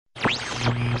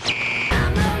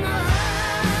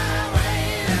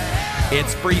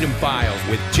It's Freedom Files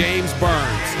with James Burns.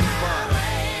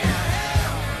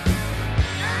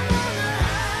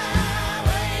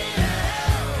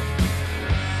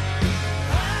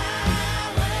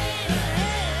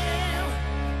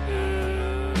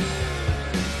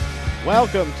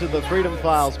 Welcome to the Freedom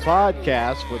Files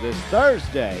podcast for this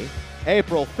Thursday,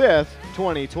 April 5th,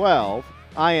 2012.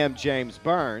 I am James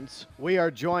Burns. We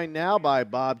are joined now by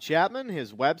Bob Chapman,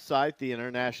 his website,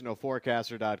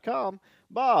 theinternationalforecaster.com.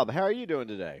 Bob, how are you doing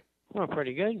today? Well,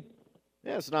 pretty good.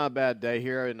 Yeah, it's not a bad day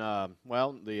here in,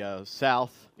 the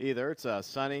south either. It's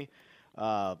sunny,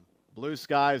 blue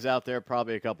skies out there,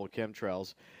 probably a couple of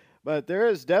chemtrails. But there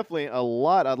is definitely a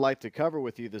lot I'd like to cover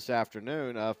with you this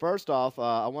afternoon. First off,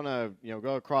 I want to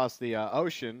go across the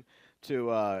ocean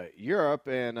to Europe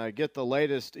and get the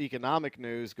latest economic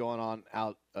news going on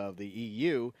out of the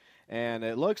EU. And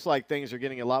it looks like things are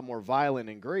getting a lot more violent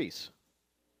in Greece.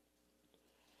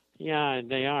 Yeah,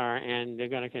 they are, and they're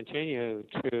going to continue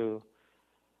to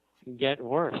get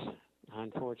worse,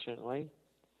 unfortunately.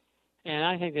 And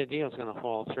I think the deal's going to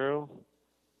fall through.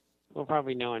 We'll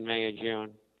probably know in May or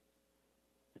June.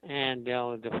 And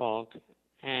they'll default,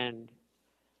 and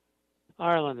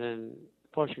Ireland and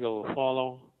Portugal will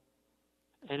follow,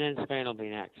 and then Spain will be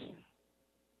next.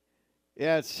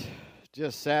 Yeah, it's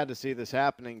just sad to see this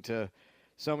happening to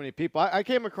so many people. I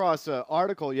came across an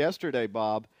article yesterday,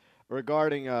 Bob,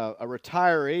 regarding a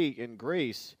retiree in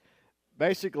Greece,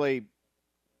 basically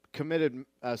committed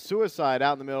suicide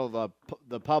out in the middle of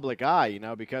the public eye,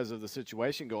 because of the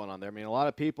situation going on there. I mean, a lot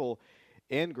of people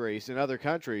in Greece and other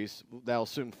countries that'll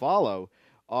soon follow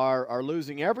are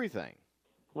losing everything.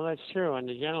 Well, that's true. And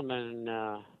the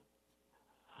gentleman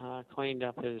cleaned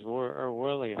up his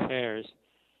worldly affairs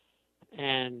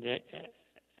and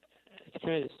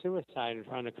committed suicide in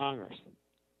front of Congress.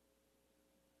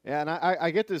 Yeah, and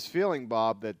I get this feeling,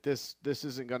 Bob, that this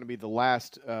isn't going to be the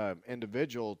last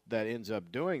individual that ends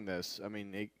up doing this. I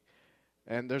mean,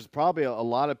 and there's probably a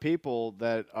lot of people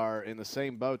that are in the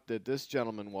same boat that this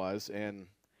gentleman was, and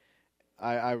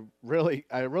I really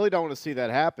don't want to see that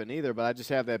happen either. But I just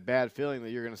have that bad feeling that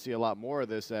you're going to see a lot more of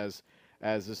this as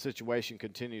the situation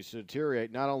continues to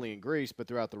deteriorate, not only in Greece but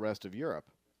throughout the rest of Europe.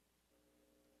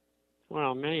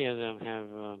 Well, many of them have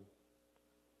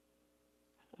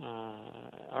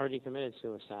already committed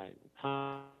suicide.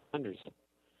 Hundreds.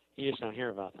 You just don't hear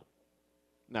about them.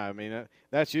 No, I mean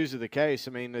that's usually the case.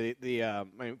 I mean,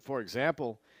 for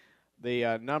example,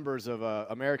 the numbers of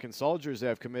American soldiers that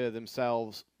have committed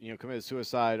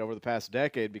suicide over the past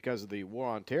decade because of the war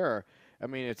on terror. I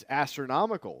mean, it's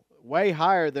astronomical, way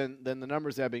higher than the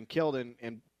numbers that have been killed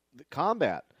in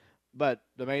combat. But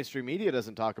the mainstream media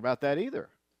doesn't talk about that either.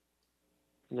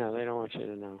 No, they don't want you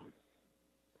to know.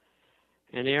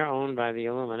 And they're owned by the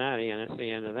Illuminati, and that's the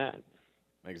end of that.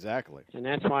 Exactly. And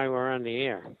that's why we're on the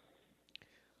air.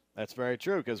 That's very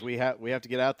true, because we have to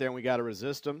get out there and we got to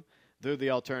resist them through the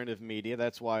alternative media.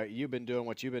 That's why you've been doing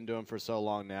what you've been doing for so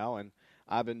long now, and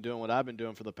I've been doing what I've been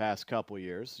doing for the past couple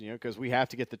years. Because we have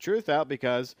to get the truth out,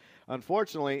 because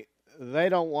unfortunately they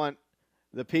don't want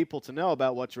the people to know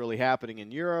about what's really happening in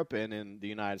Europe and in the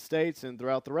United States and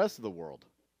throughout the rest of the world.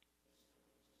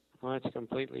 Well, that's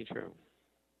completely true.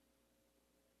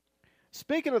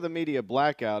 Speaking of the media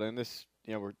blackout, and this,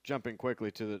 we're jumping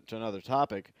quickly to another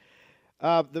topic.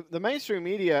 The mainstream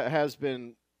media has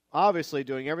been obviously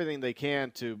doing everything they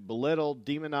can to belittle,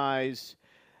 demonize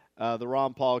the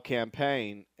Ron Paul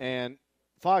campaign. And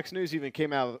Fox News even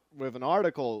came out with an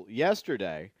article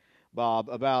yesterday, Bob,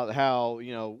 about how,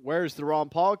 where's the Ron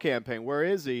Paul campaign? Where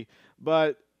is he?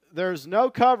 But there's no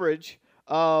coverage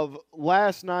of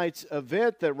last night's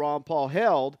event that Ron Paul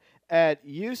held at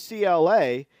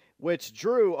UCLA, which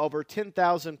drew over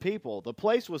 10,000 people. The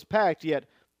place was packed, yet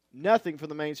nothing from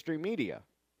the mainstream media.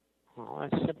 Well,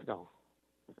 that's typical.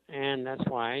 And that's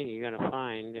why you're going to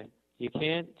find you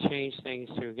can't change things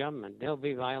through government. There'll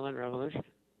be violent revolution.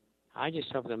 I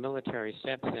just hope the military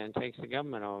steps in and takes the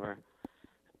government over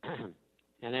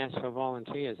and asks for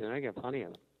volunteers, and I get plenty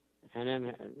of them. And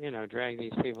then, drag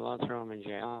these people out, throw them in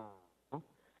jail,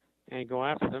 and go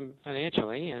after them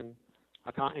financially and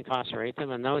incarcerate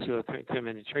them. And those who have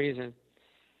committed treason,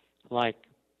 like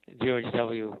George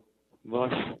W.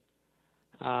 Bush,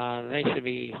 they should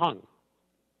be hung.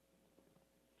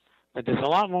 But there's a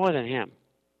lot more than him.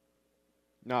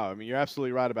 No, I mean, you're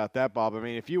absolutely right about that, Bob. I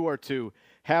mean, if you were to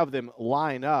have them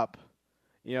line up,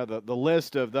 the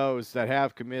list of those that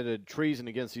have committed treason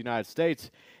against the United States,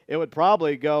 it would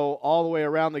probably go all the way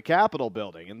around the Capitol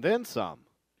building and then some.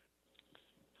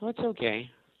 Well, it's okay.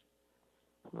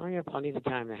 Well, you have plenty of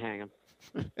time to hang him.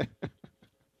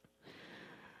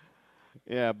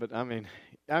 Yeah, but I mean,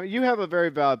 you have a very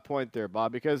valid point there,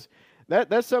 Bob, because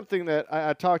that's something that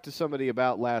I talked to somebody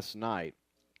about last night,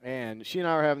 and she and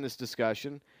I were having this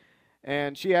discussion,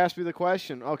 and she asked me the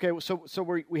question. Okay, so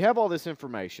we have all this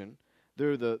information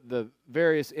through the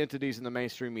various entities in the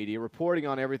mainstream media reporting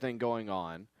on everything going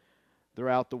on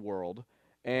throughout the world,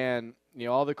 and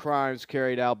all the crimes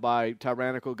carried out by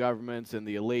tyrannical governments and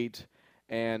the elite,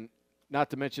 and not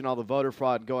to mention all the voter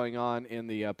fraud going on in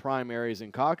the primaries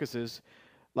and caucuses.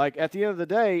 Like, at the end of the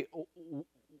day,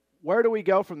 where do we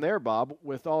go from there, Bob,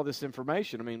 with all this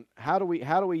information? I mean, how do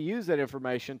we use that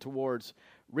information towards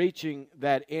reaching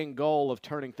that end goal of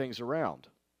turning things around?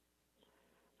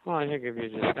 Well, I think if you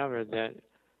discovered that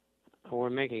we're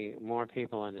making more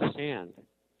people understand,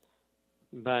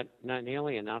 but not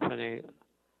nearly enough, and they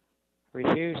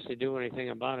refuse to do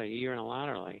anything about it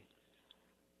unilaterally.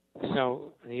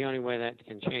 So the only way that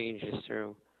can change is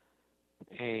through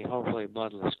a hopefully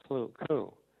bloodless coup.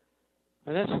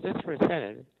 But that's where it's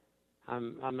headed.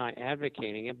 I'm not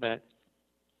advocating it, but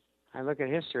I look at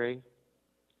history,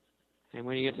 and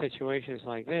when you get situations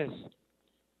like this,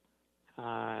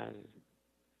 that's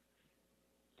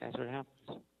what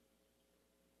happens.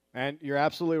 And you're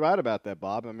absolutely right about that,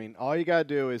 Bob. I mean, all you got to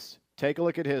do is take a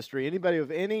look at history. Anybody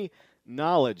with any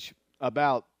knowledge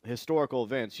about historical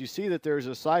events, you see that there's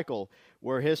a cycle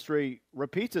where history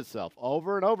repeats itself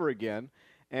over and over again,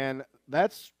 and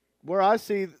that's where I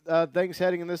see things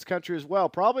heading in this country as well.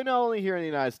 Probably not only here in the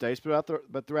United States,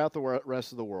 but throughout the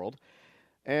rest of the world.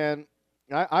 And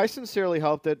I sincerely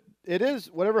hope that it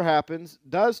is, whatever happens,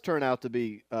 does turn out to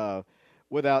be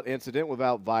without incident,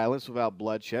 without violence, without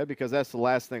bloodshed, because that's the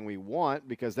last thing we want,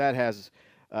 because that has,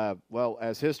 well,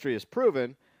 as history has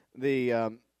proven,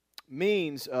 the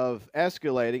means of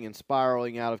escalating and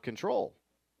spiraling out of control.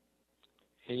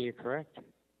 And you're correct.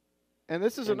 And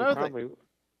this is another thing.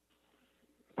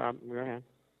 Bob, go ahead.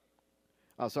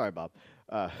 Oh, sorry, Bob.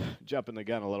 Jumping the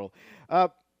gun a little.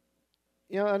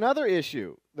 Another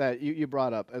issue that you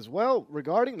brought up as well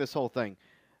regarding this whole thing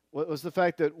was the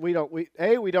fact that we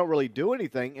don't really do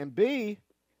anything, and B,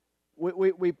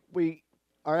 we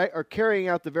are carrying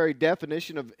out the very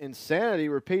definition of insanity,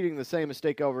 repeating the same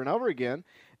mistake over and over again.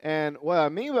 And what I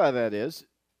mean by that is,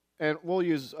 and we'll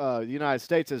use the United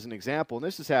States as an example, and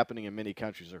this is happening in many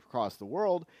countries across the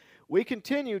world, we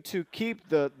continue to keep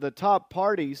the top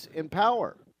parties in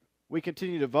power. We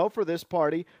continue to vote for this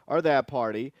party or that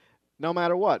party, no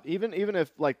matter what. Even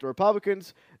if, like, the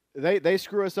Republicans, they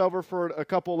screw us over for a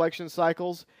couple election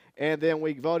cycles, and then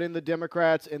we vote in the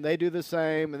Democrats, and they do the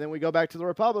same, and then we go back to the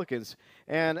Republicans.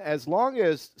 And as long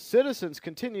as citizens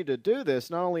continue to do this,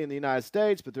 not only in the United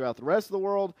States, but throughout the rest of the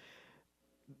world,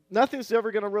 nothing's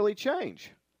ever going to really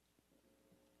change.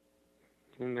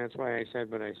 And that's why I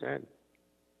said what I said.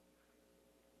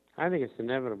 I think it's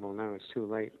inevitable now. It's too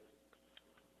late.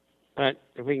 But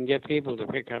if we can get people to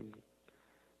pick up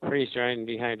freeze-dried and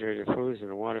dehydrated foods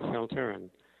and a water filter and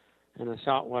an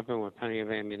assault weapon with plenty of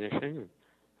ammunition,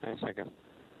 that's like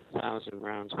 1,000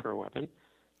 rounds per weapon,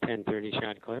 10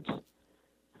 30-shot clips,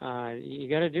 you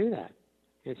got to do that.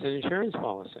 It's an insurance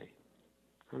policy.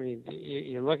 I mean,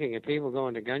 you're looking at people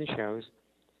going to gun shows.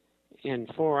 In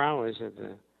 4 hours at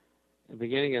the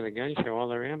beginning of the gun show, all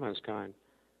their ammo's gone.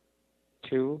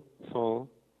 2 full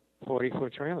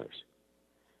 40-foot trailers.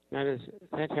 Now, does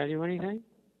that tell you anything?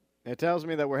 It tells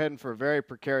me that we're heading for a very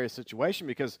precarious situation,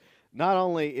 because not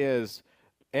only is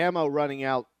ammo running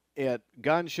out at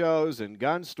gun shows and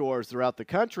gun stores throughout the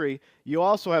country, you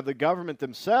also have the government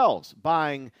themselves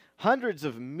buying hundreds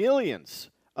of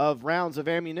millions of rounds of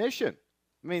ammunition.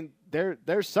 I mean,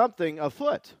 there's something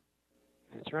afoot.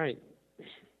 That's right.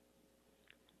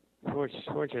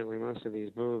 Fortunately, most of these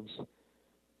boobs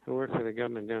who work for the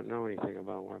government don't know anything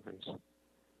about weapons.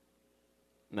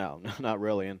 No, not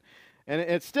really. And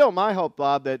it's still my hope,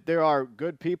 Bob, that there are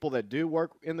good people that do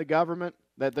work in the government,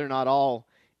 that they're not all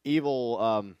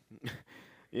evil,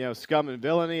 scum and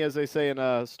villainy, as they say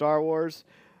in Star Wars,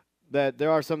 that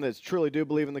there are some that truly do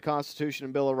believe in the Constitution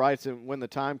and Bill of Rights, and when the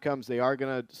time comes, they are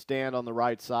going to stand on the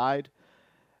right side.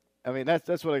 I mean,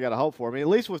 that's what I got to hope for. I mean, at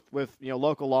least with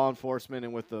local law enforcement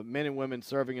and with the men and women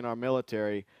serving in our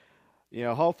military,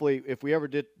 hopefully, if we ever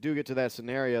do get to that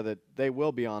scenario, that they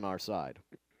will be on our side.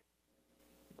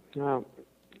 Well,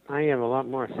 I have a lot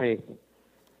more faith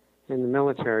in the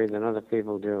military than other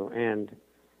people do. And,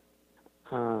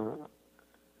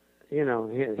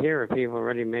 here are people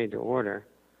already made to order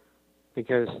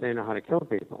because they know how to kill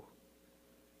people.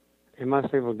 And most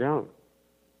people don't.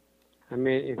 I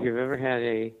mean, if you've ever had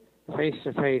a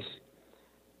face-to-face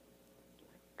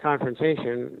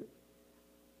confrontation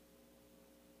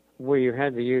where you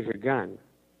had to use your gun,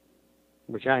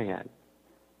 which I had,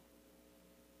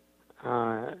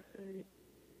 you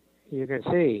can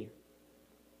see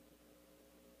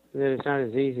that it's not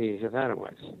as easy as you thought it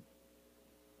was.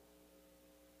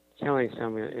 Killing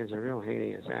someone is a real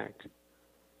heinous act,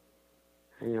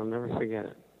 and you'll never forget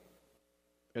it.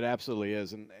 It absolutely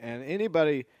is, and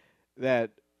anybody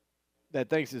that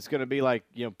thinks it's going to be like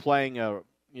playing a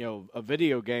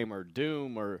video game or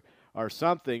Doom or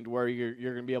something where you're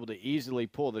going to be able to easily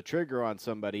pull the trigger on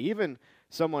somebody, even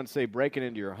someone say breaking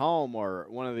into your home or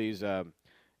one of these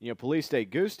police state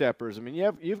goose steppers. I mean,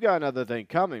 you've got another thing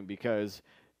coming because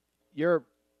you're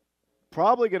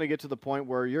probably going to get to the point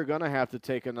where you're going to have to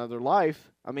take another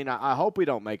life. I mean, I hope we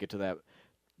don't make it to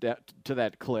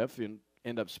that cliff and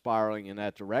end up spiraling in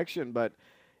that direction, but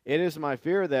it is my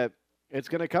fear that it's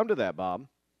going to come to that, Bob.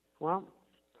 Well,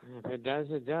 if it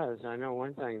does, it does. I know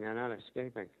one thing, they're not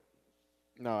escaping.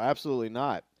 No, absolutely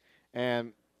not.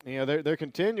 And, they're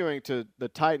continuing to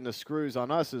tighten the screws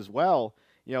on us as well.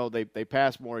 They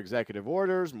pass more executive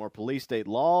orders, more police state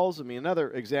laws. I mean, another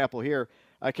example here,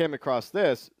 I came across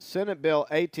this. Senate Bill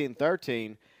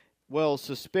 1813 will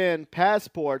suspend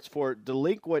passports for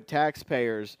delinquent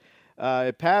taxpayers.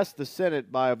 It passed the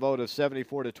Senate by a vote of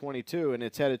 74 to 22, and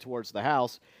it's headed towards the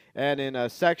House. And in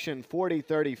Section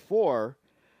 4034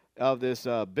 of this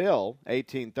bill,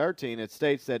 1813, it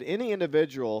states that any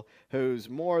individual who's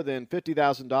more than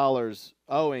 $50,000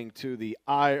 owing to the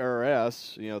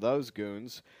IRS, those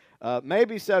goons, may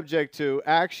be subject to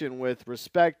action with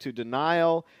respect to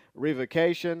denial,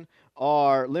 revocation,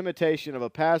 or limitation of a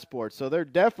passport. So they're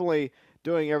definitely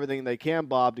doing everything they can,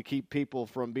 Bob, to keep people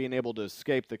from being able to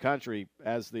escape the country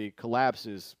as the collapse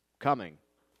is coming.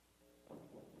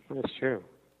 That's true.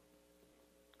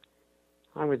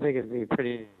 I would think it'd be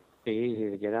pretty easy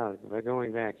to get out, but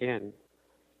going back in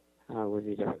would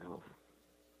be difficult.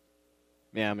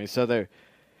 Yeah, I mean, so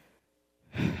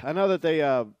I know that they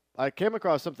I came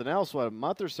across something else a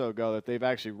month or so ago that they've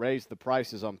actually raised the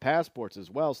prices on passports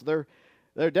as well. So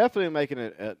they're definitely making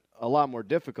it a lot more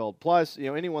difficult. Plus,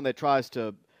 anyone that tries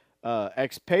to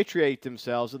expatriate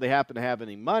themselves, if they happen to have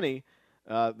any money,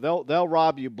 they'll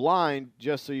rob you blind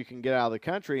just so you can get out of the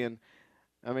country. And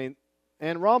I mean,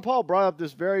 and Ron Paul brought up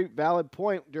this very valid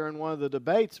point during one of the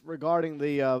debates regarding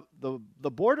the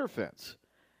border fence.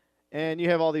 And you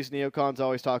have all these neocons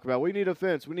always talk about, we need a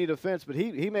fence. But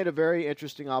he made a very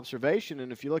interesting observation.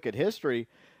 And if you look at history,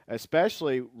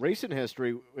 especially recent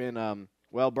history in,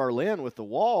 Berlin with the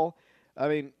wall, I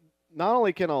mean, not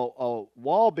only can a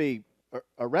wall be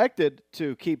erected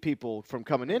to keep people from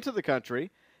coming into the country,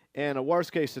 in a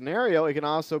worst-case scenario, it can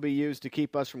also be used to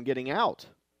keep us from getting out.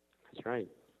 That's right.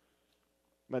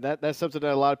 But that's something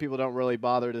that a lot of people don't really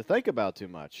bother to think about too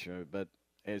much. But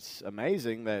it's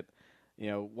amazing that,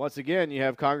 once again, you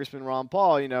have Congressman Ron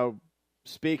Paul,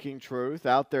 speaking truth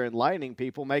out there, enlightening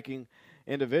people, making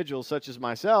individuals such as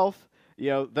myself,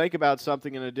 think about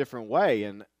something in a different way.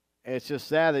 And it's just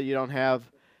sad that you don't have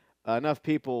enough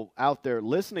people out there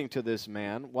listening to this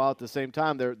man, while at the same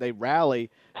time they rally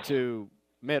to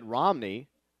Mitt Romney,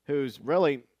 who's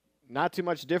really not too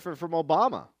much different from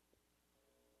Obama.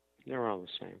 They're all the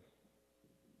same.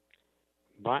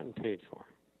 Bought and paid for.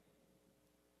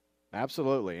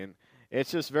 Absolutely. And it's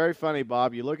just very funny,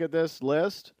 Bob. You look at this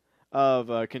list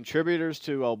of contributors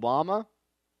to Obama,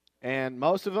 and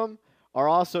most of them are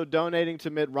also donating to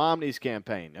Mitt Romney's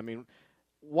campaign. I mean,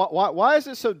 why is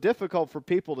it so difficult for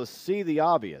people to see the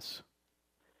obvious?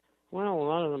 Well, a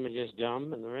lot of them are just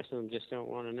dumb, and the rest of them just don't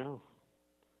want to know.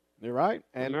 You're right.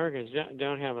 And Americans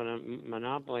don't have a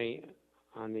monopoly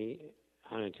on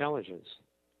intelligence.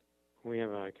 We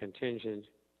have a contingent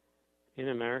in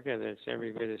America that's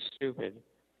every bit as stupid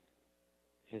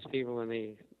as people in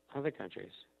the other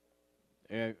countries.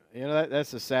 Yeah,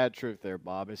 that's the sad truth there,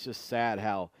 Bob. It's just sad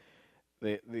how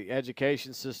the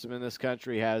education system in this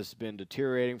country has been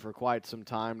deteriorating for quite some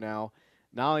time now.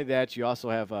 Not only that, you also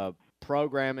have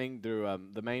programming through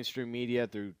the mainstream media,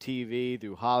 through TV,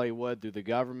 through Hollywood, through the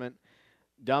government,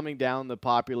 dumbing down the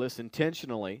populace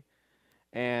intentionally.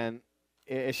 And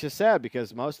it's just sad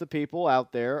because most of the people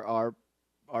out there are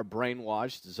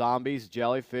brainwashed zombies,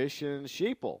 jellyfish, and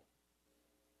sheeple.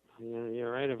 Yeah,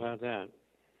 you're right about that.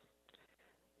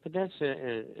 But that's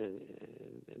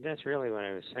really what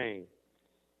I was saying.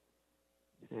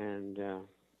 And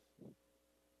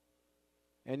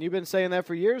you've been saying that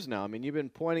for years now. I mean, you've been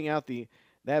pointing out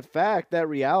that fact, that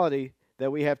reality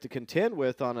that we have to contend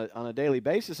with on a daily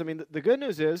basis. I mean, the good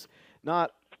news is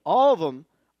not all of them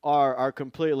are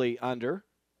completely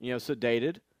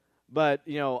sedated, but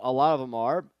a lot of them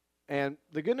are. And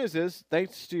the good news is,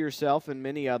 thanks to yourself and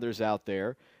many others out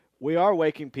there, we are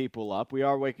waking people up. We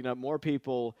are waking up more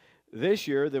people this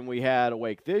year than we had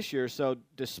awake this year. So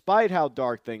despite how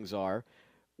dark things are,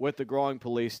 with the growing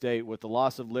police state, with the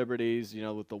loss of liberties,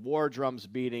 with the war drums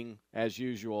beating as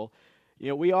usual,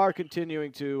 we are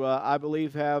continuing to, I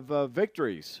believe, have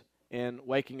victories in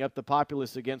waking up the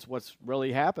populace against what's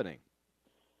really happening.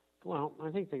 Well, I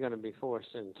think they're going to be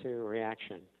forced into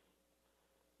reaction.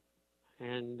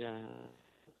 And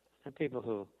the people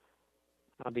who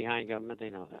are behind government, they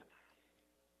know that.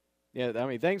 Yeah, I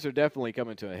mean, things are definitely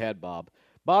coming to a head, Bob.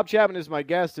 Bob Chapman is my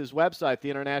guest. His website,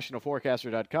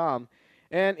 theinternationalforecaster.com.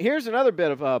 And here's another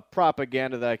bit of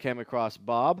propaganda that I came across,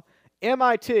 Bob.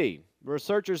 MIT,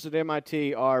 researchers at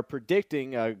MIT are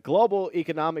predicting a global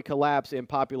economic collapse and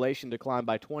population decline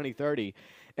by 2030.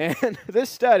 And this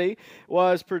study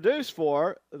was produced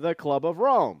for the Club of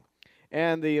Rome.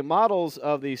 And the models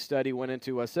of the study went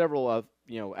into several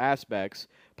aspects: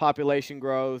 population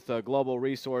growth, global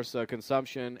resource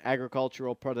consumption,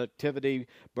 agricultural productivity,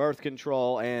 birth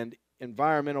control, and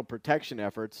environmental protection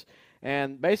efforts.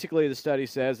 And basically the study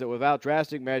says that without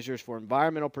drastic measures for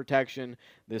environmental protection,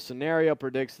 the scenario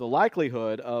predicts the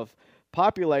likelihood of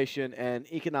population and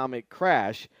economic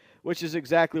crash, which is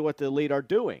exactly what the elite are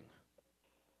doing.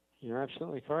 You're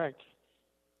absolutely correct.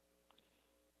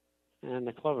 And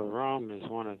the Club of Rome is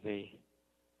one of the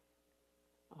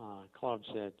clubs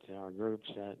that are groups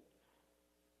that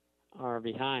are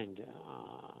behind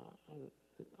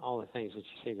all the things that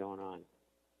you see going on.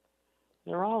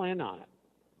 They're all in on it.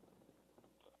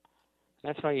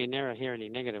 That's why you never hear any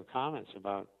negative comments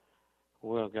about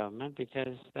world government,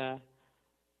 because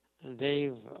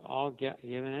they've all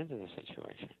given into the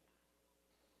situation.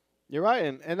 You're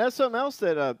right, and that's something else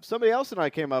that somebody else and I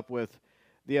came up with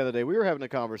the other day. We were having a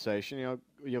conversation,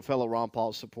 fellow Ron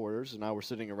Paul supporters, and I were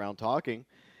sitting around talking,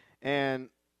 and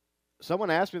someone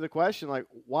asked me the question, like,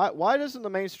 why doesn't the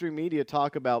mainstream media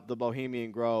talk about the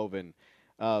Bohemian Grove and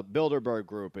Bilderberg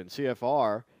Group and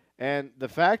CFR? And the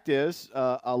fact is,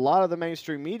 a lot of the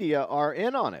mainstream media are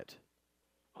in on it.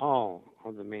 All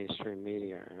of the mainstream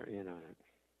media are in on it.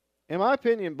 In my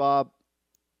opinion, Bob,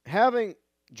 having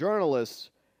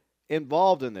journalists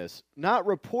involved in this, not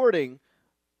reporting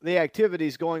the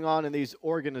activities going on in these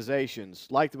organizations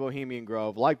like the Bohemian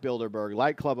Grove, like Bilderberg,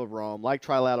 like Club of Rome, like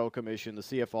Trilateral Commission, the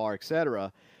CFR,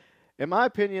 etc., in my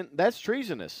opinion, that's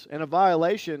treasonous and a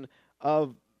violation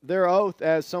of their oath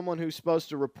as someone who's supposed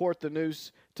to report the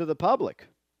news to the public.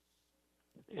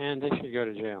 And they should go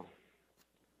to jail.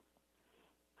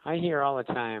 I hear all the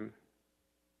time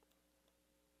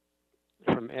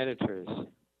from editors,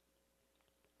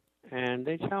 and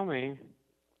they tell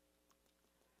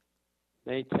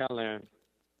their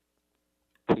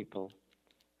people,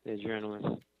 their journalists,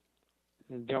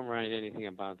 don't write anything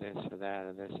about this or that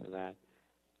or this or that.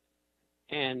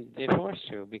 And they're forced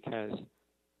to because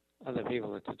of the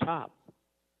people at the top.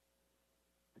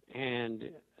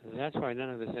 And that's why none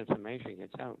of this information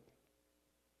gets out.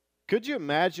 Could you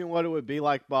imagine what it would be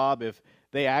like, Bob, if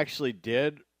they actually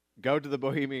did go to the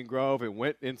Bohemian Grove and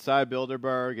went inside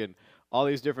Bilderberg and all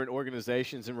these different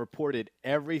organizations and reported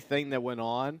everything that went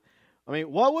on? I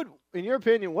mean, in your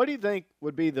opinion, what do you think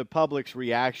would be the public's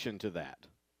reaction to that?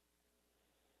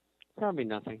 Probably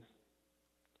nothing.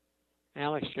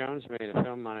 Alex Jones made a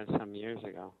film on it some years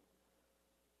ago.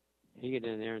 He got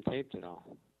in there and taped it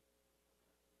all.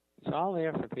 It's all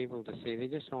there for people to see. They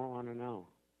just don't want to know.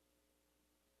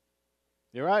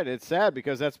 You're right. It's sad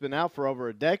because that's been out for over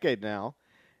a decade now.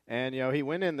 And, he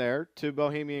went in there to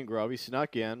Bohemian Grove. He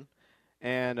snuck in,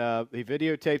 and he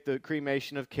videotaped the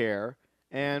cremation of Care.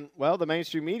 And, well, the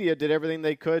mainstream media did everything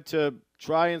they could to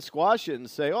try and squash it and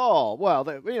say, oh, well,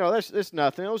 there's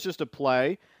nothing. It was just a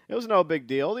play. It was no big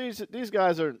deal. These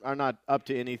guys are not up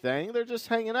to anything. They're just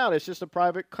hanging out. It's just a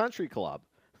private country club.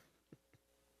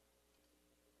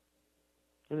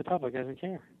 And the public doesn't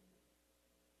care.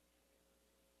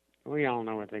 We all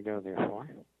know what they go there for.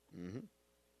 Mm-hmm.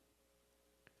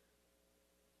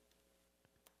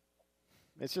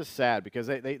 It's just sad because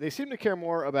they seem to care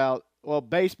more about,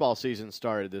 baseball season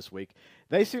started this week.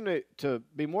 They seem to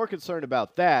be more concerned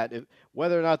about that,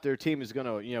 whether or not their team is going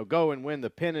to go and win the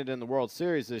pennant in the World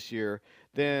Series this year,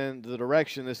 than the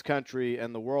direction this country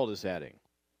and the world is heading.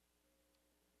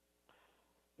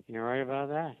 You're right about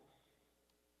that.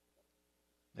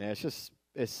 Yeah,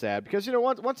 it's sad because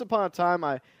once upon a time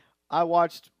I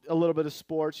watched a little bit of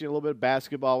sports, a little bit of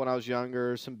basketball when I was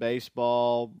younger, some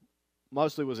baseball,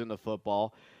 mostly was into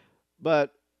football.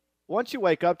 But once you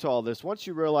wake up to all this, once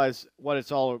you realize what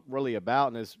it's all really about,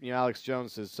 and as Alex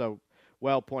Jones has so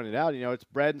well pointed out, it's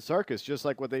bread and circus, just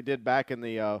like what they did back in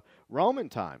the Roman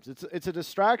times. It's a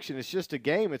distraction. It's just a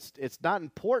game. It's not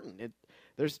important.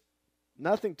 There's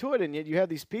nothing to it, and yet you have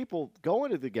these people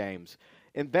going to the games,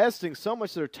 investing so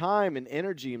much of their time and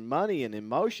energy and money and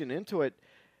emotion into it,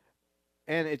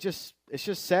 and it's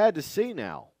just sad to see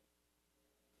now.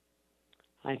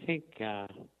 I think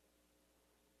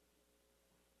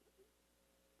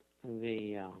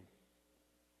the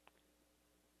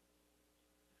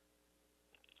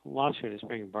lawsuit is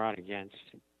being brought against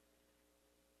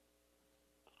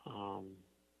the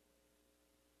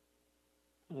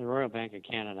Royal Bank of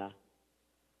Canada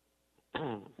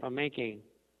for making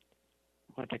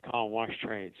what they call wash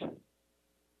trades.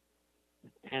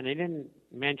 And they didn't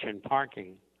mention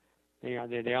parking. They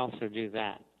also do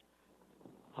that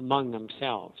among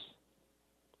themselves.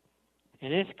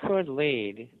 And this could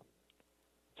lead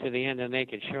to the end of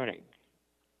naked shooting.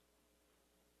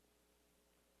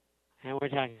 And we're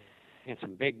talking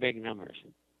some big, big numbers.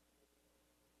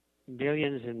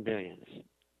 Billions and billions.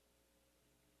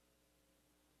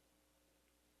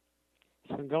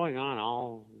 It's been going on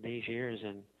all these years,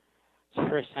 and it's the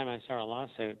first time I saw a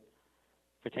lawsuit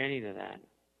pertaining to that.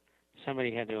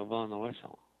 Somebody had to have blown the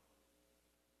whistle.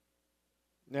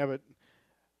 Yeah, but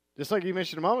just like you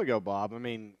mentioned a moment ago, Bob, I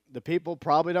mean, the people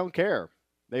probably don't care.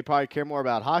 They probably care more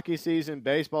about hockey season,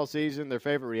 baseball season, their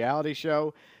favorite reality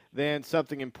show, than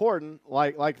something important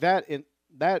like that in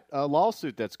that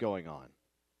lawsuit that's going on.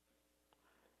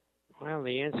 Well,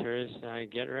 the answer is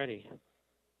get ready.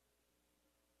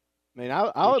 I mean,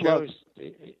 I would love.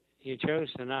 You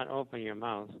chose to not open your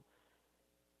mouth.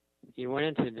 You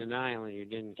went into denial and you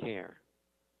didn't care.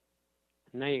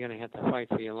 Now you're going to have to fight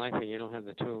for your life, and you don't have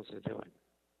the tools to do it.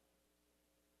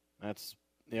 That's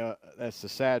that's the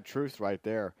sad truth right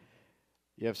there.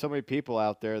 You have so many people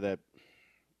out there that,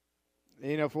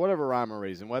 for whatever rhyme or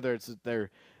reason, whether it's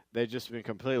they've just been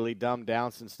completely dumbed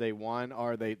down since day one,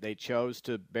 or they chose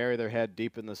to bury their head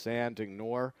deep in the sand to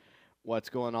ignore what's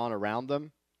going on around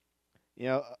them.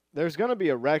 There's going to be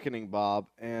a reckoning, Bob,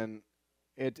 and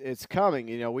it's coming.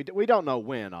 We don't know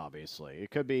when, obviously.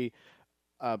 It could be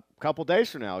a couple days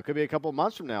from now. It could be a couple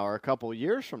months from now or a couple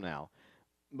years from now.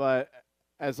 But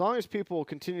as long as people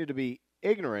continue to be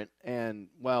ignorant and,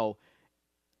 well,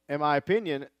 in my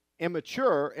opinion,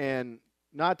 immature and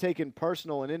not taking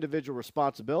personal and individual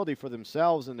responsibility for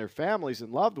themselves and their families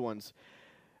and loved ones,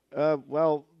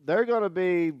 well, they're going to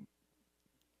be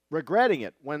regretting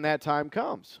it when that time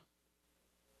comes.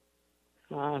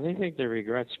 I think the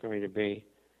regret's going to be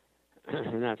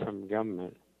not from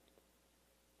government.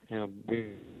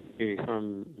 Be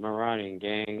from marauding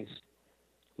gangs,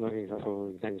 looking for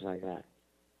food, things like that.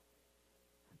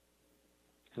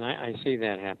 And I see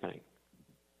that happening.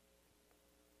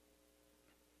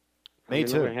 Me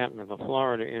too. Look what happened to the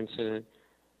Florida incident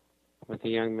with the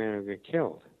young man who got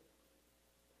killed.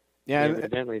 Yeah, he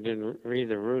evidently didn't read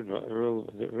the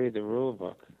rule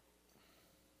book.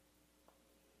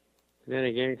 Then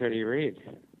again, could he read?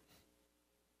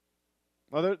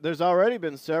 Well, there's already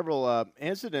been several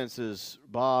incidences,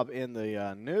 Bob, in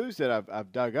the news that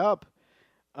I've dug up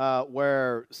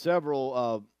where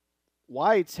several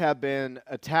whites have been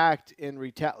attacked in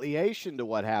retaliation to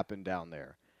what happened down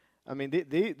there. I mean,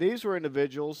 these were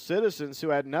individuals, citizens who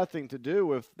had nothing to do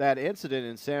with that incident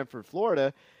in Sanford,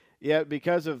 Florida, yet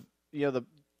because of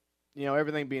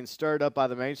everything being stirred up by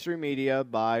the mainstream media,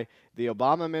 by the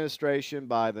Obama administration,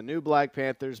 by the new Black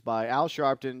Panthers, by Al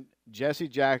Sharpton, Jesse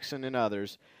Jackson, and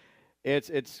others,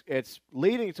 it's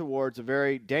leading towards a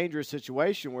very dangerous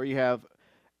situation where you have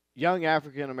young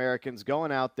African Americans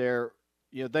going out there,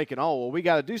 thinking, oh, well, we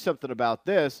got to do something about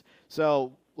this,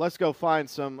 so let's go find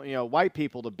some, white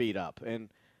people to beat up, and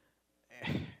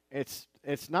it's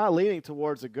not leading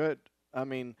towards a good,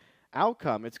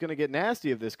 outcome. It's going to get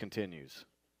nasty if this continues.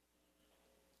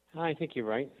 I think you're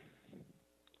right.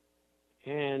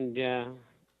 And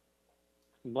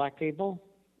black people,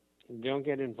 don't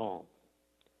get involved.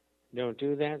 Don't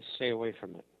do that. Stay away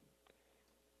from it.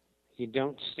 You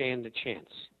don't stand a chance.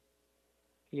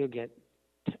 You'll get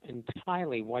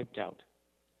entirely wiped out.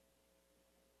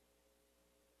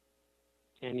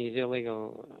 And these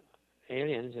illegal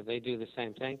aliens, if they do the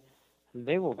same thing,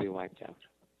 they will be wiped out.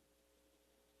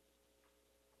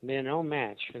 They're no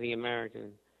match for the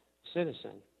American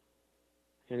citizen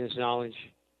in his knowledge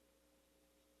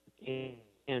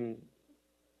and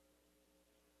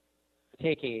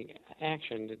taking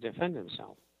action to defend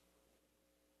himself.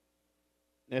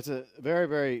 It's a very,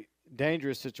 very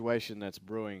dangerous situation that's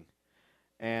brewing.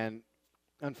 And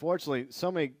unfortunately,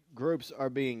 so many groups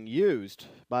are being used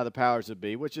by the powers that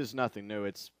be, which is nothing new.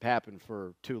 It's happened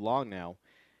for too long now,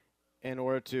 in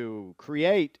order to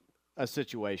create a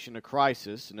situation, a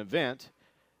crisis, an event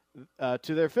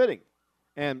to their fitting.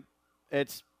 And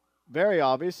it's very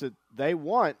obvious that they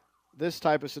want this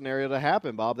type of scenario to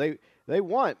happen, Bob. They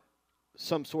want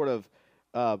some sort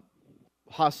of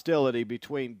hostility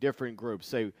between different groups,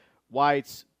 say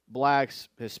whites, blacks,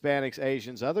 Hispanics,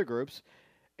 Asians, other groups,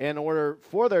 in order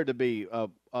for there to be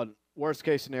a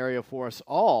worst-case scenario for us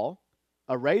all,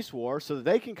 a race war, so that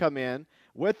they can come in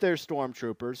with their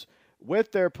stormtroopers,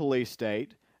 with their police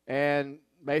state, and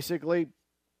basically,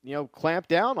 clamp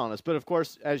down on us. But, of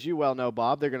course, as you well know,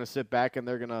 Bob, they're going to sit back and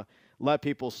they're going to let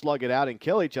people slug it out and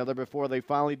kill each other before they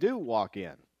finally do walk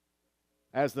in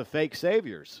as the fake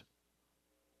saviors.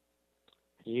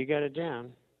 You got it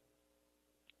down.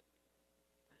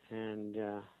 And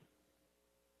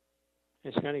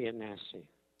it's going to get nasty.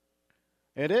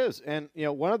 It is. And,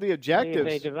 one of the objectives... If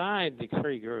they divide the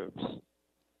three groups,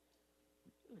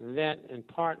 that in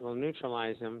part will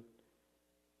neutralize them,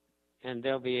 and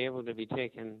they'll be able to be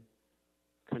taken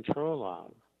control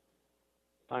of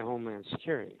by Homeland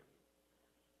Security.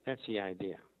 That's the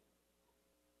idea.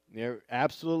 You're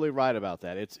absolutely right about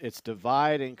that. It's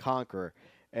divide and conquer.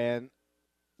 And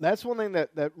that's one thing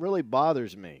that really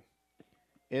bothers me,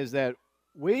 is that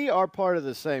we are part of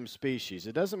the same species.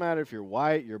 It doesn't matter if you're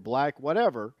white, you're black,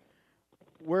 whatever.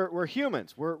 We're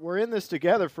humans. We're in this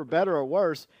together for better or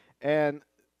worse. And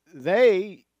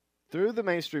they, through the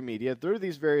mainstream media, through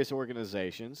these various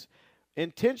organizations,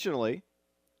 intentionally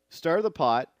stir the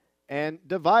pot and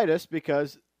divide us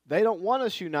because they don't want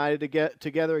us united to get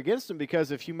together against them,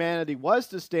 because if humanity was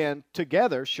to stand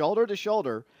together, shoulder to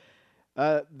shoulder,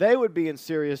 they would be in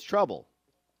serious trouble.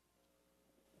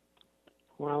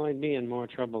 Well, they'd be in more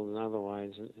trouble than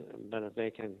otherwise, but if they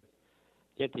can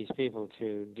get these people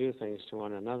to do things to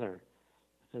one another,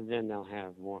 then they'll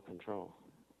have more control.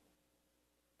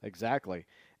 Exactly.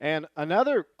 And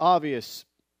another obvious,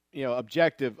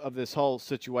 objective of this whole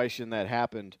situation that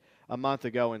happened a month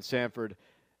ago in Sanford,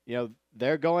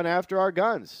 they're going after our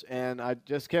guns. And I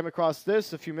just came across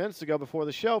this a few minutes ago before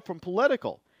the show from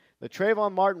Political. The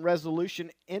Trayvon Martin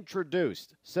resolution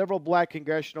introduced. Several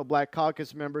Congressional Black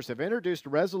Caucus members have introduced a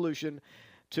resolution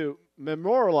to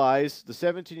memorialize the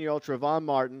 17-year-old Trayvon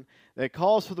Martin that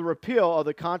calls for the repeal of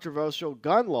the controversial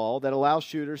gun law that allows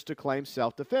shooters to claim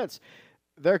self-defense.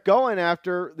 They're going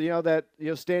after that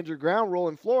stand your ground rule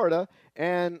in Florida,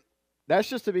 and that's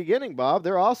just the beginning, Bob.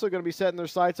 They're also going to be setting their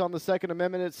sights on the Second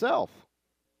Amendment itself.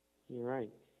 You're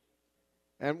right.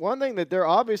 And one thing that they're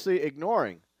obviously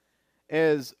ignoring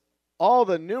is all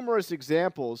the numerous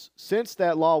examples since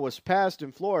that law was passed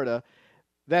in Florida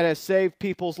that has saved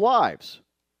people's lives.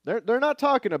 They're not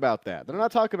talking about that. They're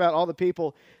not talking about all the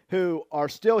people who are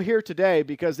still here today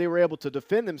because they were able to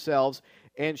defend themselves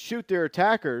and shoot their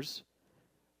attackers,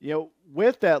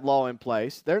 with that law in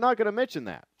place. They're not going to mention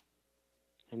that.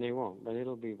 And they won't, but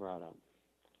it'll be brought up.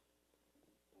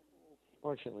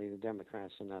 Fortunately, the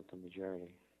Democrats are not the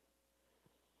majority.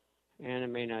 And it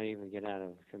may not even get out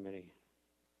of committee.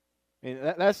 I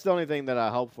mean, that's the only thing that I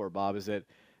hope for, Bob, is that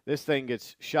this thing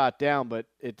gets shot down, but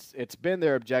it's been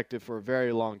their objective for a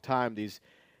very long time, these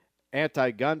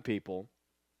anti-gun people,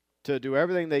 to do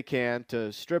everything they can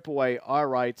to strip away our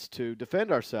rights to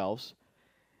defend ourselves.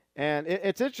 And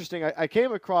it's interesting. I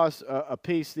came across a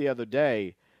piece the other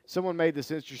day. Someone made this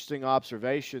interesting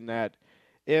observation that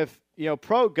if,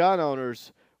 pro-gun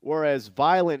owners were as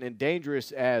violent and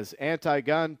dangerous as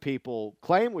anti-gun people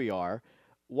claim we are,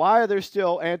 why are there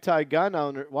still anti-gun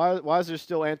owners? Why is there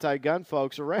still anti-gun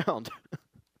folks around?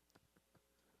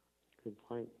 Good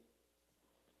point.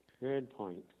 Good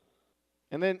point.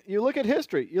 And then you look at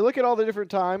history. You look at all the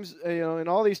different times, in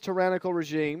all these tyrannical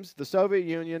regimes, the Soviet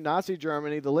Union, Nazi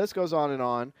Germany, the list goes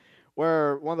on,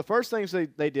 where one of the first things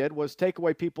they did was take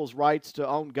away people's rights to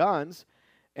own guns,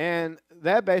 and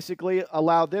that basically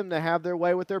allowed them to have their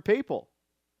way with their people.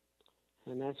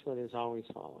 And that's what has always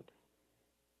followed.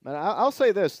 But I'll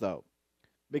say this, though.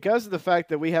 Because of the fact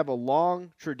that we have a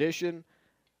long tradition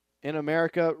in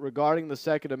America regarding the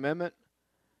Second Amendment,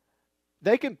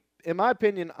 they can, in my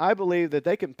opinion, I believe that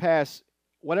they can pass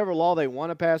whatever law they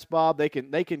want to pass, Bob. They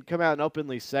can come out and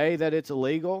openly say that it's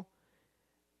illegal.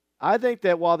 I think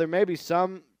that while there may be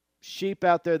some sheep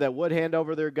out there that would hand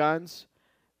over their guns,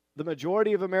 the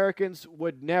majority of Americans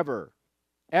would never,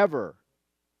 ever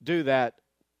do that.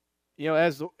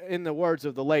 As in the words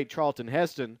of the late Charlton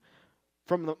Heston,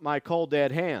 from my cold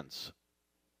dead hands.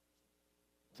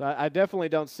 So I definitely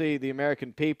don't see the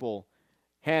American people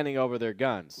handing over their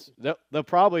guns. They'll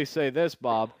probably say this,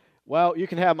 Bob, well, you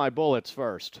can have my bullets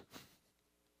first.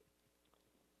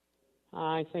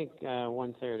 I think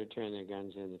 1/3 would turn their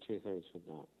guns in, the 2/3 would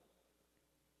not.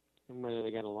 And whether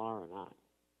they got a law or not.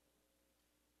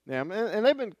 Yeah,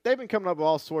 and they've been coming up with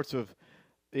all sorts of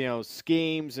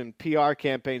schemes and PR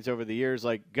campaigns over the years,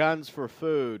 like guns for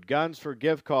food, guns for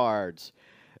gift cards.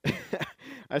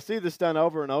 I see this done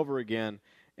over and over again,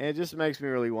 and it just makes me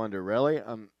really wonder. Really,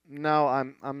 no,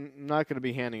 I'm not going to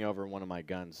be handing over one of my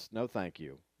guns. No, thank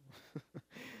you.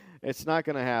 It's not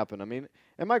going to happen. I mean,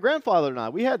 and my grandfather and I,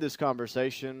 we had this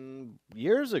conversation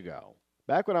years ago,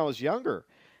 back when I was younger,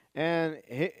 and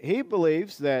he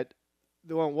believes that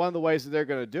one of the ways that they're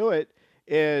going to do it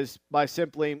is by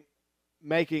simply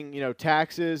making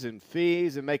taxes and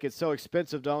fees and make it so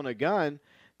expensive to own a gun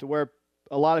to where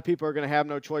a lot of people are going to have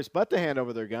no choice but to hand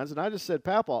over their guns. And I just said,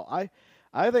 Papa,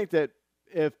 I think that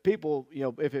if people,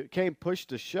 if it came push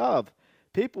to shove,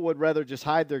 people would rather just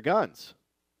hide their guns.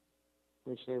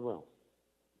 Which they will.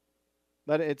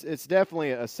 But it's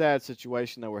definitely a sad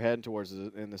situation that we're heading towards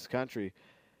in this country.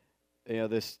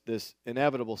 This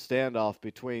inevitable standoff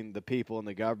between the people and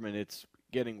the government. It's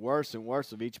getting worse and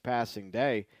worse with each passing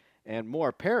day, and more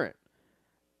apparent.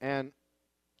 And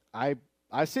I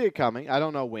see it coming. I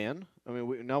don't know when. I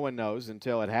mean, no one knows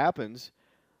until it happens.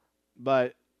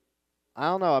 But I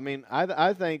don't know. I mean,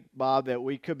 I think, Bob, that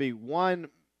we could be one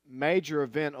major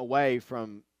event away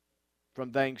from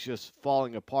things just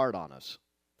falling apart on us.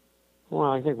 Well,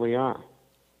 I think we are.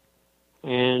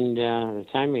 And the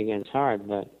timing again's hard,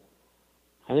 but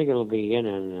I think it'll begin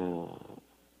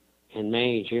in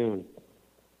May, June.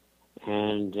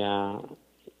 And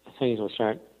things will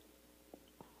start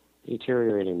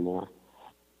deteriorating more.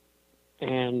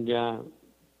 And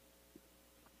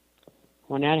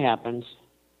when that happens,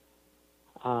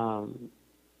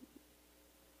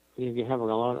 you have a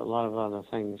lot of other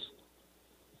things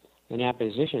in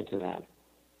opposition to that.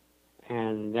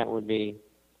 And that would be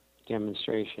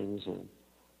demonstrations and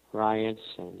riots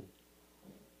and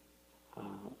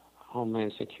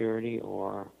Homeland Security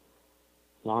or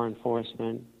law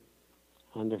enforcement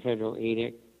under federal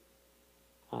edict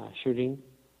shooting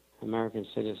American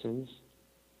citizens.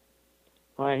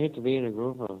 Well, I hate to be in a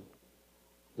group of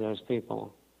those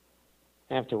people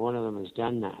after one of them has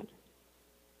done that,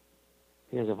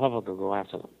 because the public will go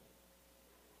after them.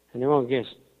 And they won't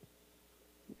just,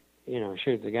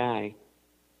 shoot the guy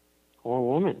or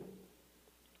woman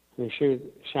who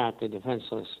shot the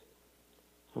defenseless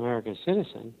American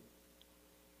citizen.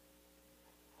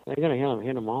 They're going to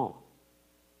hit them all.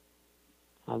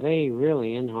 Are they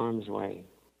really in harm's way?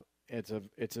 It's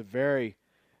a very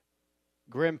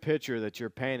grim picture that you're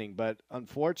painting, but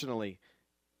unfortunately,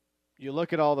 you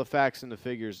look at all the facts and the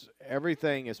figures,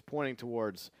 everything is pointing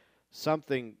towards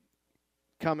something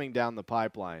coming down the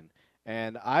pipeline.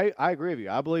 And I agree with you.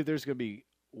 I believe there's going to be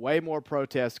way more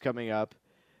protests coming up,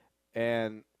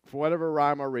 and for whatever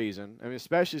rhyme or reason, I mean,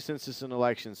 especially since it's an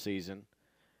election season,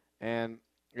 and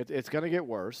it's going to get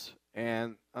worse.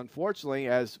 And unfortunately,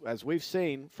 as we've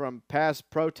seen from past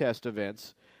protest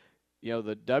events,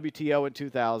 the WTO in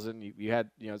 2000, you had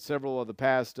several of the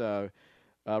past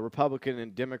Republican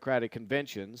and Democratic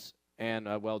conventions, and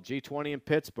G20 in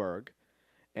Pittsburgh,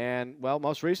 and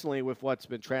most recently with what's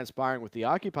been transpiring with the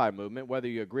Occupy movement, whether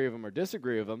you agree with them or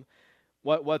disagree with them,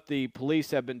 what the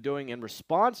police have been doing in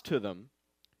response to them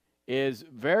is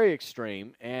very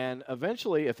extreme, and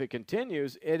eventually, if it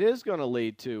continues, it is going to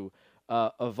lead to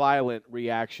a violent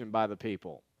reaction by the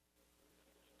people.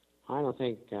 I don't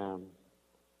think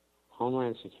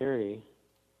Homeland Security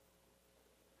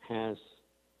is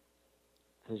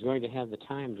going to have the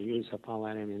time to use up all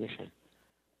that ammunition.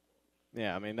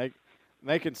 Yeah, I mean,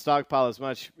 they can stockpile as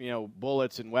much,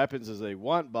 bullets and weapons as they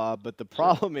want, Bob, but the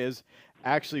problem is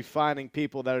actually finding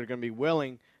people that are going to be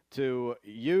willing to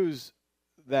use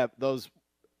that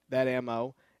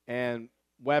ammo and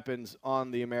weapons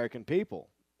on the American people.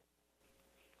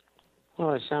 Well,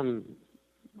 there's some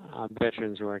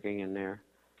veterans working in there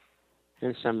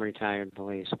and some retired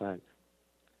police, but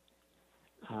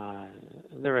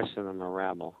the rest of them are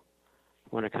rabble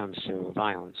when it comes to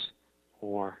violence,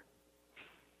 war,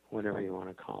 whatever you want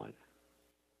to call it.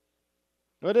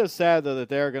 It is sad, though, that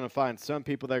they're going to find some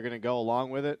people that are going to go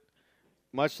along with it,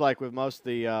 much like with most of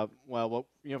the,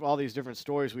 all these different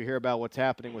stories we hear about what's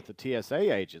happening with the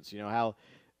TSA agents, how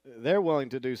they're willing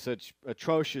to do such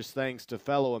atrocious things to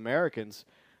fellow Americans,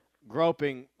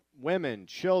 groping women,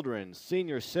 children,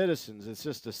 senior citizens. It's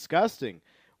just disgusting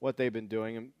what they've been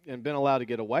doing and been allowed to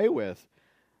get away with.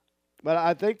 But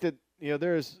I think that,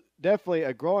 there's definitely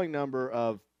a growing number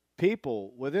of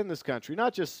people within this country,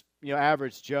 not just,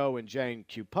 average Joe and Jane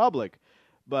Q. Public,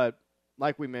 but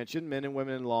like we mentioned, men and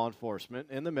women in law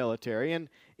enforcement, in the military, and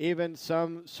even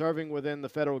some serving within the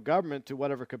federal government to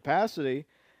whatever capacity.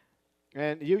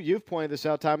 And you've pointed this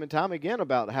out time and time again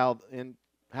about how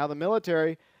the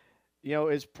military,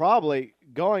 is probably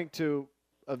going to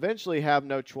eventually have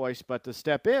no choice but to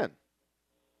step in.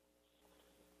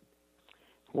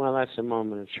 Well, that's a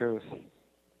moment of truth.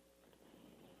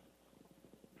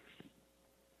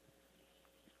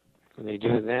 When they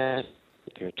do that,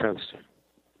 they're toast.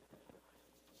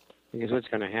 Because what's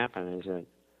going to happen is that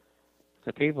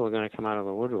the people are going to come out of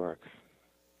the woodwork.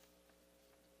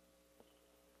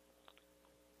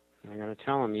 They're going to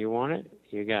tell them, you want it,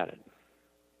 you got it.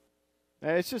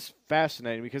 It's just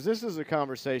fascinating because this is a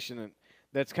conversation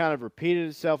that's kind of repeated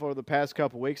itself over the past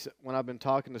couple of weeks when I've been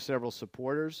talking to several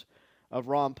supporters of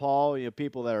Ron Paul,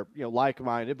 people that are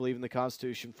like-minded, believe in the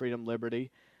Constitution, freedom, liberty,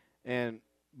 and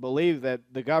believe that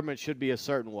the government should be a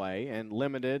certain way and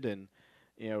limited and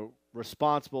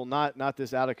responsible, not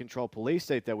this out-of-control police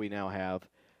state that we now have.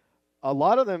 A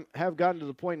lot of them have gotten to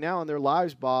the point now in their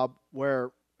lives, Bob,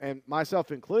 where, and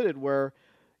myself included, where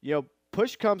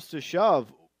push comes to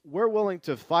shove, we're willing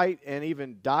to fight and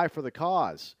even die for the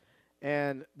cause.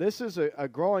 And this is a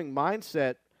growing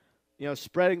mindset,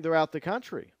 spreading throughout the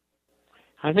country.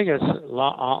 I think a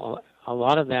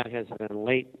lot of that has been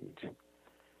latent.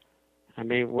 I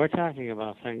mean, we're talking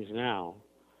about things now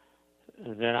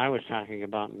that I was talking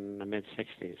about in the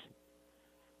mid-'60s.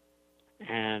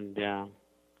 And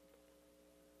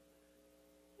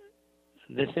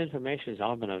this information has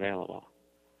all been available.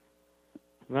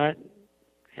 But,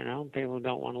 people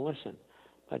don't want to listen.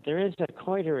 But there is a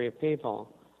coterie of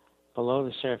people below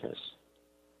the surface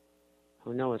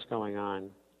who know what's going on.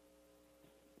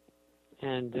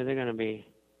 And they're going to be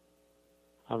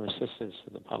of assistance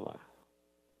to the public.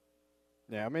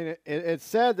 Yeah, I mean, it's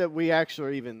sad that we actually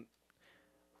are even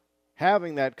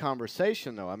having that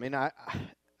conversation, though. I mean,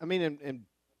 in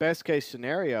best case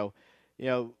scenario,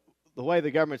 the way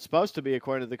the government's supposed to be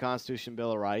according to the Constitution,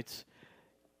 Bill of Rights,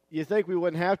 you think we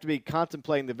wouldn't have to be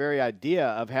contemplating the very idea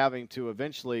of having to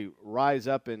eventually rise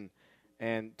up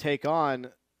and take on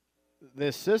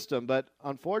this system. But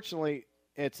unfortunately,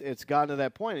 it's gotten to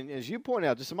that point. And as you pointed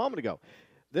out just a moment ago,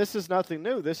 this is nothing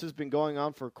new. This has been going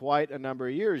on for quite a number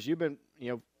of years. You've been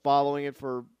following it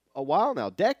for a while now,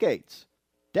 decades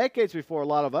before a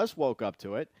lot of us woke up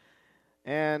to it.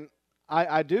 And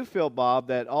I do feel, Bob,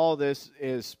 that all this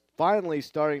is finally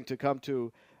starting to come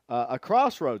to a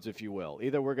crossroads, if you will.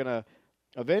 Either we're going to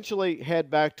eventually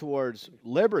head back towards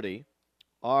liberty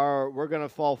or we're going to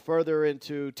fall further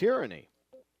into tyranny.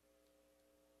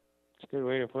 It's a good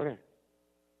way to put it.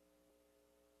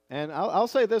 And I'll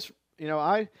say this,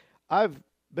 I've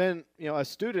been, a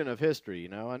student of history,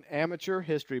 an amateur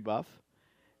history buff,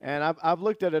 and I've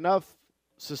looked at enough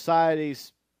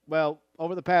societies,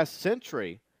 over the past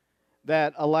century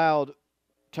that allowed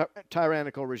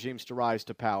tyrannical regimes to rise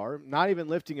to power, not even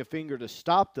lifting a finger to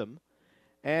stop them,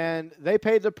 and they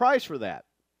paid the price for that.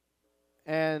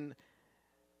 And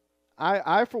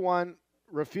I for one,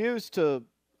 refuse to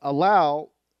allow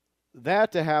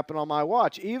that to happen on my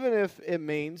watch, even if it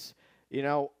means,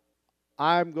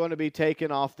 I'm going to be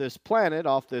taken off this planet,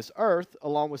 off this earth,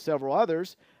 along with several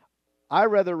others. I'd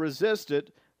rather resist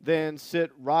it than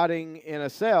sit rotting in a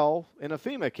cell in a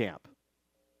FEMA camp.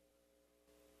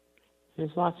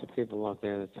 There's lots of people out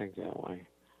there that think that way.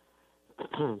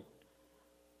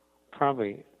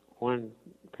 Probably when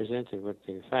presented with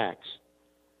the facts,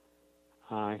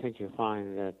 I think you'll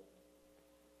find that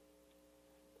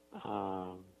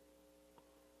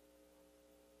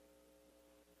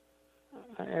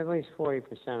at least 40%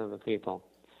 of the people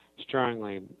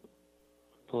strongly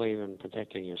believe in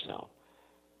protecting yourself.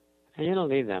 And you don't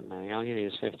need that many. All you need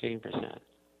is 15%.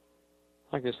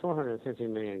 Like there's 450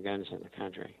 million guns in the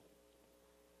country.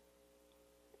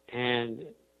 And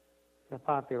the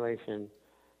population,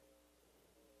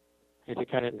 if you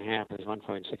cut it in half, is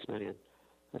 1.6 million,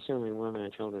 assuming women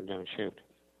and children don't shoot.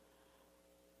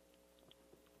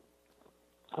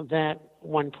 Of that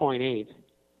 1.8,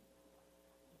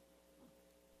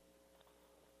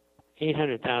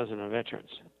 800,000 are veterans.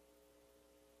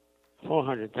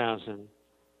 400,000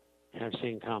 have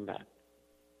seen combat.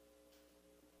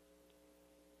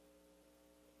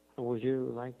 Would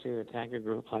you like to attack a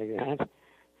group like that?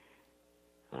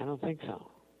 I don't think so.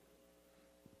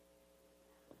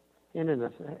 And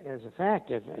as a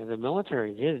fact, if the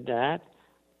military did that,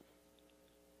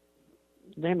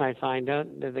 they might find out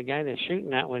that the guy they're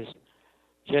shooting at was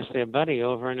just their buddy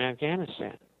over in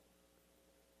Afghanistan.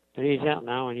 But he's out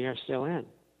now and you're still in.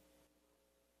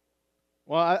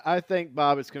 Well, I think,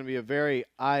 Bob, it's going to be a very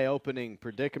eye-opening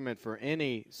predicament for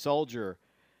any soldier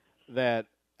that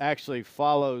actually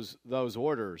follows those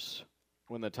orders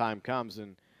when the time comes.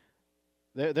 And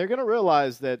they're going to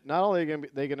realize that not only are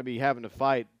they going to be having to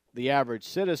fight the average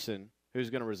citizen who's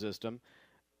going to resist them,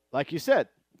 like you said,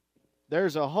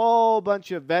 there's a whole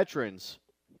bunch of veterans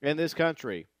in this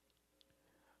country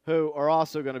who are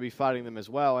also going to be fighting them as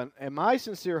well. And my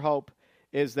sincere hope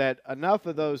is that enough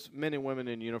of those men and women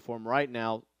in uniform right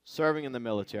now serving in the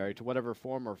military to whatever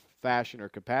form or fashion or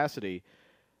capacity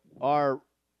are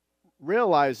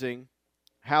realizing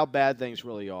how bad things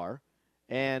really are.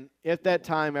 And if that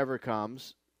time ever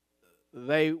comes,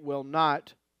 they will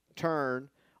not turn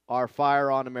or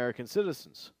fire on American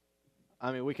citizens.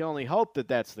 I mean, we can only hope that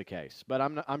that's the case. But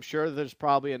I'm sure there's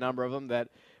probably a number of them that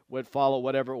would follow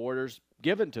whatever orders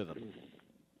given to them.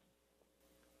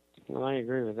 Well, I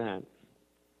agree with that.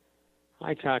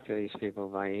 I talk to these people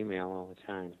by email all the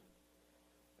time.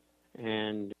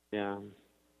 And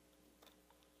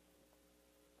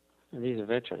these are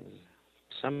veterans,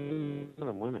 some of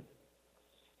them women.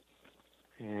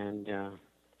 And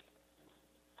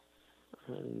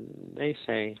they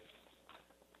say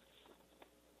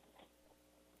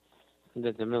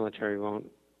that the military won't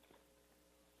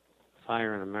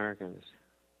fire on Americans.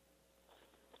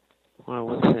 Well,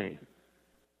 we'll see.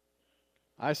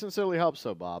 I sincerely hope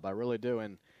so, Bob. I really do.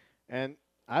 And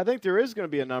I think there is going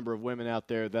to be a number of women out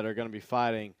there that are going to be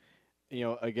fighting,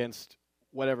 against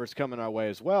whatever's coming our way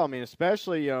as well. I mean,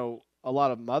 especially, a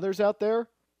lot of mothers out there.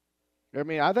 I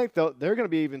mean, I think they're going to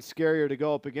be even scarier to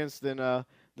go up against than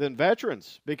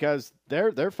veterans because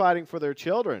they're fighting for their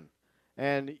children.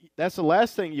 And that's the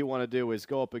last thing you want to do is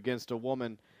go up against a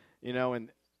woman,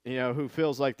 who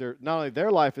feels like not only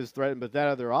their life is threatened, but that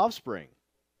of their offspring.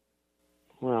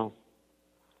 Well,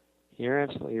 you're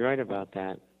absolutely right about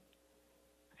that.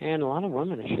 And a lot of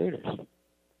women are shooters,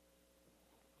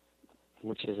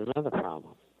 which is another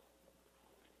problem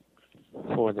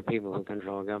for the people who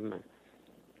control government.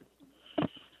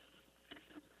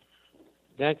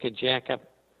 That could jack up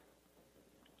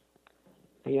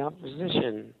the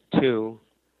opposition to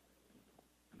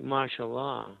martial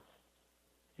law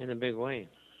in a big way.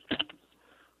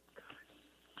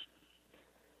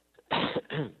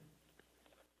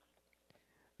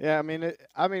 Yeah,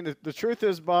 I mean, the truth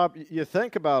is, Bob, you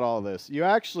think about all this. You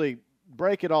actually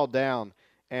break it all down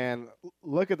and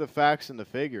look at the facts and the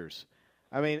figures.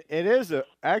 I mean, it is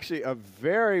actually a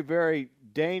very, very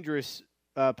dangerous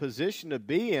position to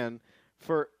be in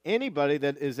for anybody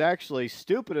that is actually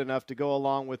stupid enough to go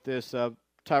along with this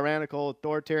tyrannical,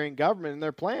 authoritarian government and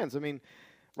their plans. I mean,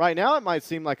 right now it might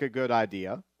seem like a good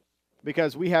idea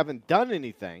because we haven't done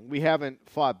anything. We haven't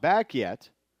fought back yet.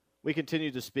 We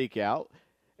continue to speak out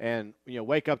and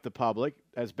wake up the public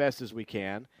as best as we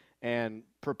can and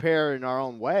prepare in our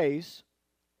own ways.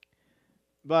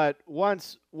 But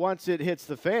once it hits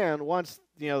the fan, once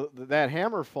that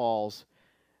hammer falls,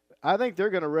 I think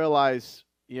they're going to realize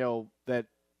that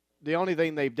the only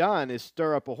thing they've done is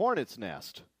stir up a hornet's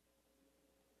nest.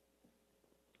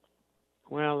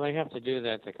 Well, they have to do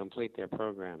that to complete their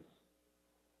program.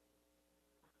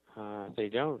 If they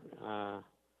don't,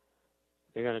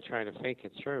 they're going to try to fake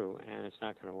it through, and it's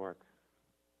not going to work.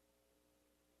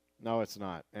 No, it's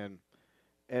not. And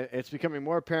it's becoming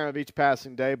more apparent with each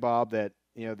passing day, Bob, that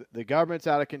the government's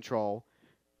out of control.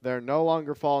 They're no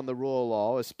longer following the rule of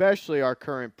law, especially our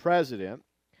current president.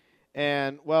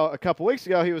 And, well, a couple weeks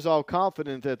ago, he was all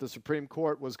confident that the Supreme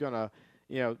Court was going to,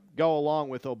 go along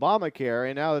with Obamacare.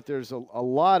 And now that there's a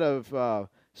lot of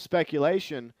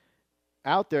speculation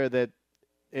out there that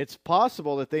it's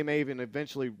possible that they may even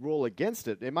eventually rule against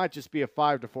it. It might just be a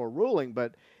 5-4 ruling,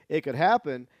 but it could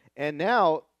happen. And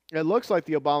now it looks like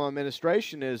the Obama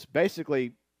administration is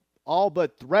basically all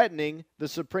but threatening the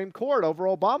Supreme Court over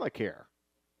Obamacare.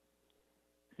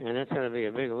 And that's going to be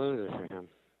a big loser for him.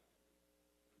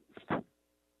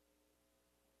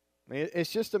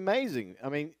 It's just amazing. I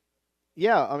mean,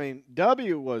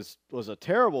 W was a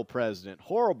terrible president,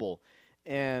 horrible,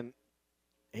 and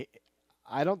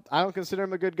I don't consider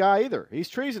him a good guy either. He's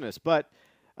treasonous, but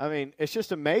I mean, it's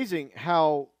just amazing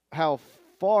how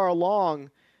far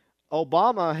along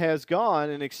Obama has gone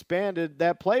and expanded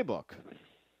that playbook.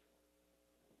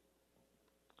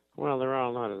 Well, they're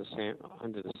all under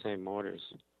the same orders,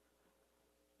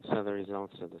 so the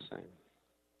results are the same.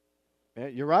 Yeah,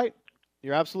 you're right.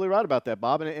 You're absolutely right about that,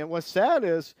 Bob. And what's sad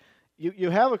is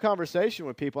you have a conversation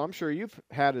with people, I'm sure you've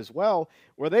had as well,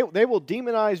 where they will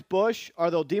demonize Bush or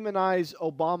they'll demonize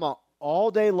Obama all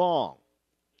day long.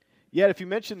 Yet if you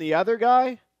mention the other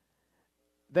guy,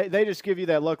 they just give you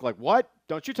that look like, what?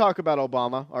 Don't you talk about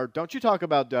Obama or don't you talk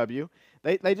about W?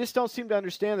 They just don't seem to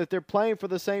understand that they're playing for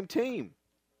the same team.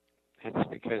 That's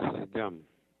because they're dumb.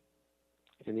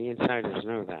 And the insiders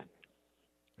know that.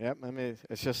 Yep, I mean,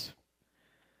 it's just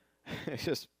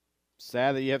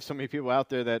sad that you have so many people out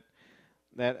there that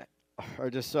are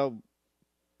just so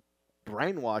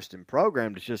brainwashed and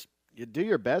programmed to just you do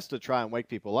your best to try and wake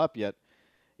people up. Yet,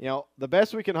 the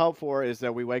best we can hope for is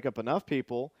that we wake up enough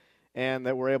people and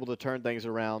that we're able to turn things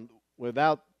around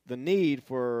without the need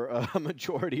for a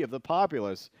majority of the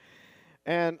populace.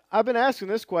 And I've been asking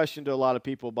this question to a lot of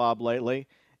people, Bob, lately.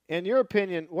 In your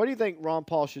opinion, what do you think Ron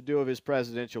Paul should do with his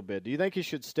presidential bid? Do you think he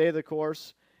should stay the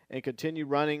course and continue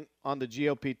running on the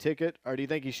GOP ticket, or do you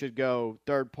think he should go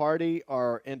third party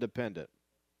or independent?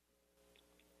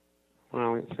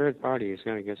 Well, third party is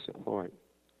going to get support.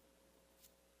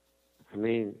 I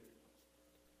mean,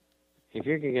 if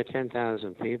you can get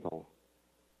 10,000 people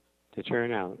to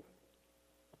turn out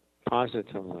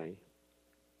positively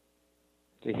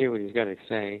to hear what he's got to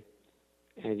say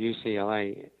at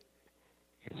UCLA,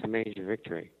 it's a major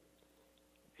victory.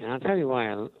 And I'll tell you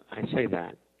why I say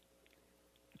that.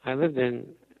 I lived in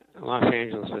Los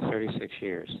Angeles for 36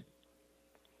 years.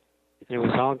 And it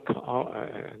was all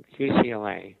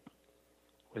UCLA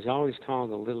was always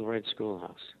called the Little Red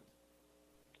Schoolhouse.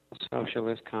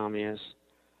 Socialists, communists,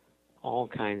 all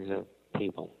kinds of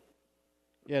people.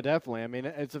 Yeah, definitely. I mean,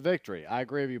 it's a victory. I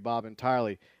agree with you, Bob,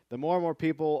 entirely. The more and more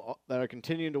people that are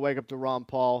continuing to wake up to Ron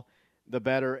Paul, the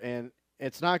better. And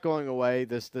it's not going away.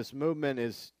 This movement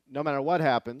is, no matter what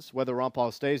happens, whether Ron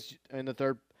Paul stays in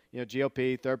the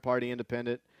GOP, third party,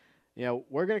 independent,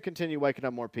 we're going to continue waking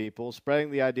up more people, spreading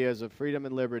the ideas of freedom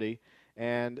and liberty,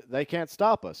 and they can't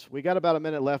stop us. We got about a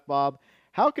minute left, Bob.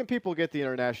 How can people get the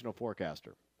International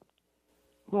Forecaster?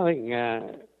 Well, they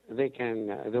can.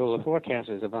 The forecast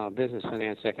is about business,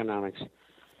 finance, economics,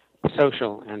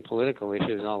 social, and political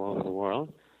issues all over the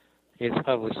world. It's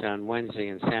published on Wednesday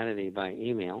and Saturday by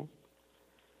email.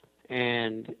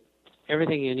 And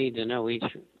everything you need to know each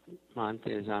month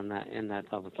is in that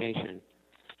publication.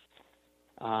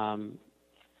 Hold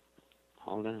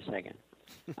on a second.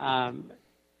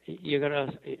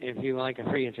 If you like a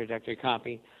free introductory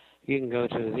copy, you can go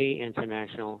to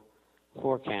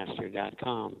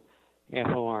theinternationalforecaster.com,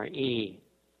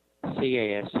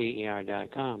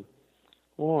 FORECASTER.com,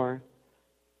 or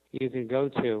you can go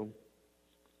to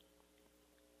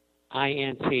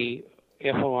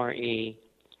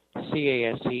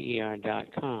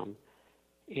INTFORECASTER.com,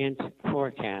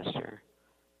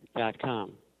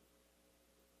 intforecaster.com.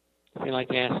 If you'd like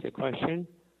to ask a question,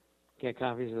 get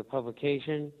copies of the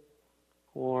publication,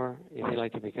 or if you'd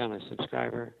like to become a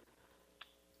subscriber,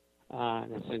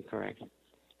 that's incorrect.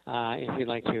 If you'd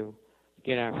like to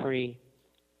get our free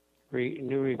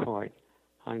new report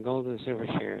on gold and silver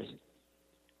shares,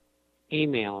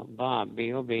 email Bob,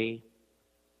 B-O-B,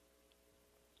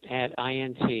 at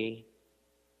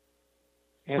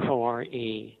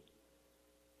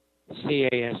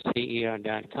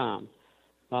INTFORECASTER.com,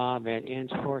 Bob at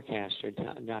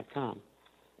intforecaster.com.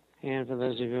 And for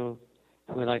those of you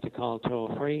who would like to call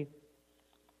toll free,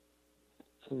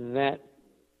 that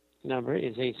number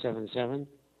is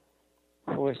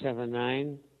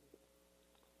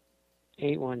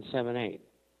 877-479-8178.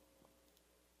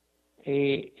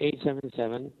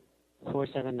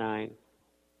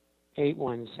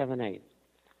 877-479-8178.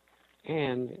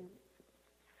 And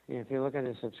if you're looking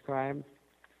to subscribe,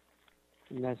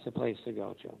 that's the place to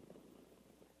go, Joe.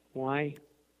 Why?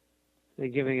 They're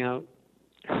giving out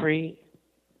free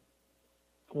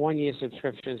one-year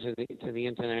subscriptions to the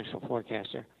International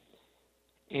Forecaster.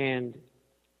 And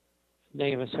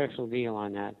they have a special deal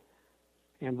on that.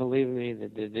 And believe me,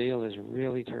 the deal is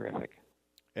really terrific.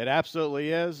 It absolutely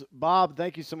is. Bob,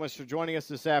 thank you so much for joining us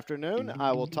this afternoon.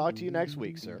 I will talk to you next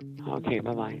week, sir. Okay,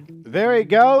 bye-bye. There he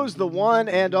goes, the one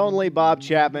and only Bob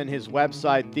Chapman. His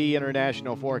website,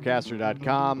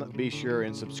 theinternationalforecaster.com. Be sure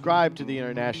and subscribe to The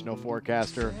International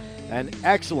Forecaster, an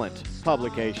excellent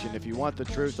publication. If you want the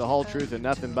truth, the whole truth, and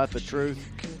nothing but the truth,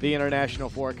 The International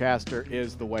Forecaster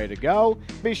is the way to go.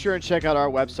 Be sure and check out our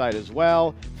website as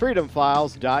well,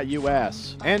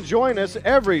 freedomfiles.us. And join us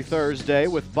every Thursday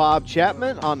with Bob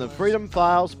Chapman on the Freedom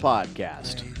Files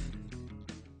podcast.